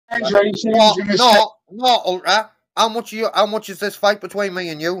No, Ultra. How much is this fight between me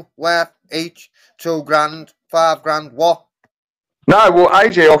and you? Worth each $2 grand, $5 grand, what? No, well,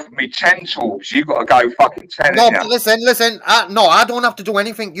 AJ offered me 10 talks. You got to go fucking 10. No, but listen. No, I don't have to do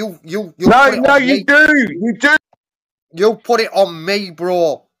anything. You No, you do. You do. You put it on me,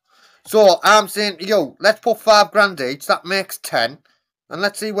 bro. So I'm saying to you, let's put $5 grand each. That makes 10, and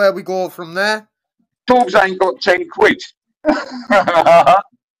let's see where we go from there. Talks ain't got 10 quid.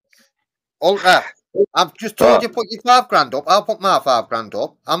 Ultra, I've just told you put your $5 grand up. I'll put my $5 grand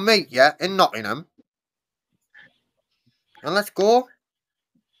up. I'll meet you in Nottingham. And let's go.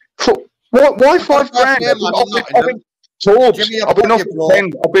 Why 5 grand? I've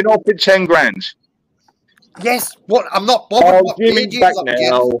been offered 10 grand. Yes, what? I'm not bothered. Oh, give me back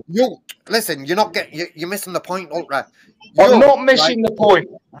now. Listen. You're not getting. You're missing the point, Ultra. I'm not missing the point.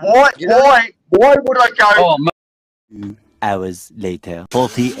 Why would I go? 2 hours later,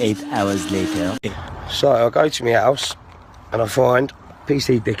 48 hours later. So I go to my house and I find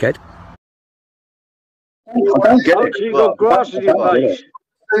PC dickhead. I don't get it. You got grass in your face.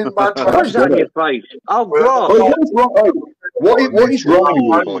 What's on your face? Oh, grass. What is wrong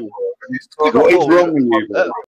with you? What is wrong with you?